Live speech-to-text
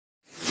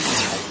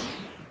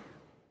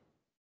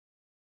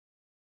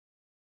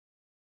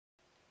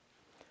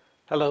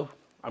Hello,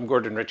 I'm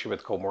Gordon Ritchie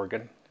with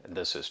Kollmorgen, and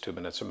this is 2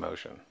 Minutes of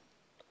Motion.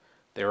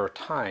 There are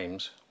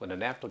times when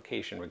an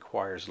application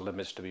requires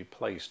limits to be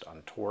placed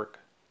on torque,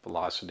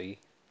 velocity,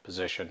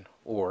 position,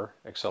 or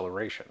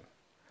acceleration.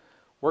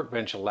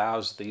 Workbench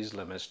allows these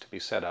limits to be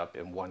set up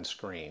in one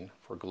screen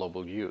for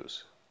global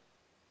use.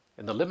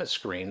 In the limit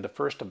screen, the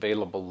first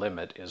available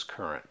limit is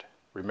current.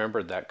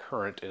 Remember that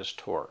current is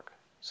torque,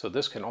 so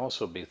this can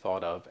also be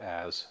thought of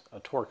as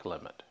a torque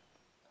limit.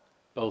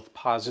 Both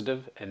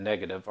positive and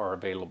negative are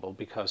available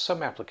because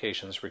some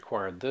applications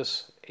require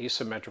this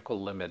asymmetrical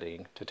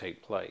limiting to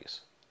take place.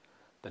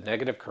 The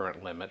negative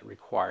current limit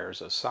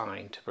requires a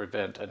sign to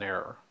prevent an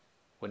error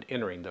when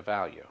entering the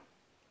value.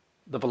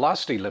 The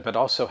velocity limit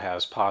also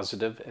has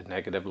positive and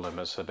negative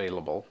limits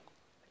available,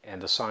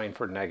 and the sign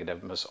for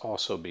negative must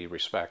also be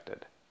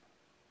respected.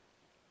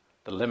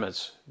 The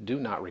limits do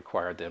not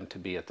require them to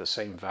be at the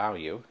same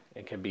value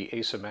and can be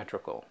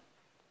asymmetrical.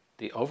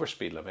 The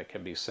overspeed limit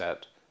can be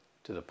set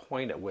to the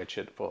point at which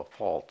it will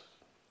fault.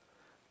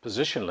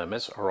 Position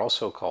limits are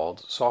also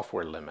called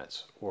software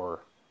limits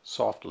or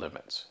soft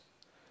limits.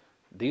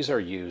 These are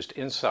used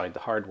inside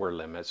the hardware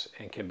limits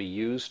and can be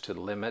used to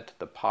limit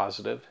the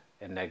positive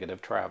and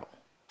negative travel.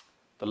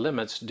 The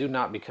limits do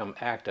not become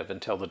active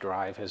until the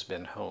drive has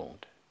been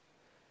homed.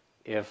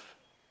 If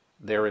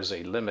there is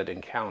a limit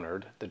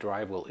encountered, the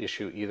drive will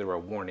issue either a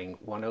warning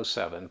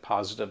 107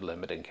 positive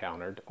limit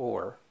encountered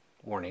or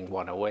warning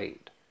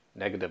 108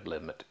 negative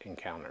limit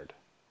encountered.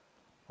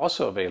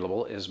 Also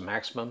available is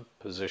maximum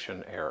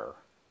position error.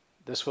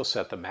 This will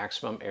set the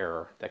maximum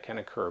error that can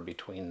occur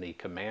between the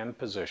command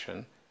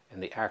position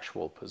and the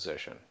actual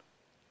position.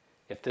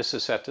 If this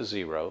is set to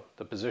 0,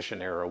 the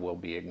position error will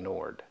be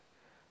ignored,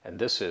 and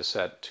this is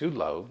set too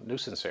low,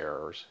 nuisance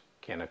errors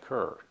can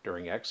occur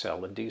during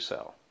accel and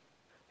decel.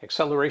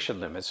 Acceleration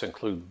limits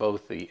include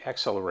both the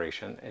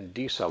acceleration and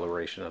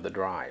deceleration of the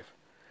drive.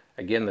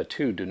 Again, the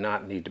two do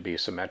not need to be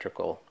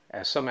symmetrical,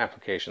 as some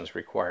applications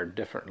require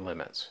different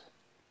limits.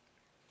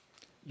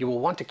 You will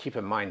want to keep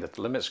in mind that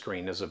the limit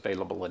screen is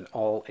available in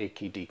all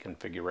AKD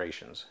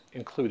configurations,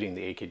 including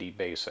the AKD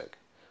Basic,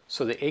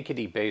 so the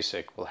AKD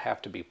Basic will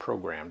have to be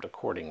programmed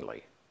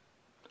accordingly.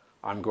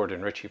 I'm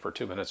Gordon Ritchie for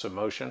 2 Minutes of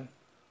Motion.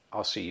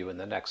 I'll see you in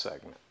the next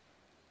segment.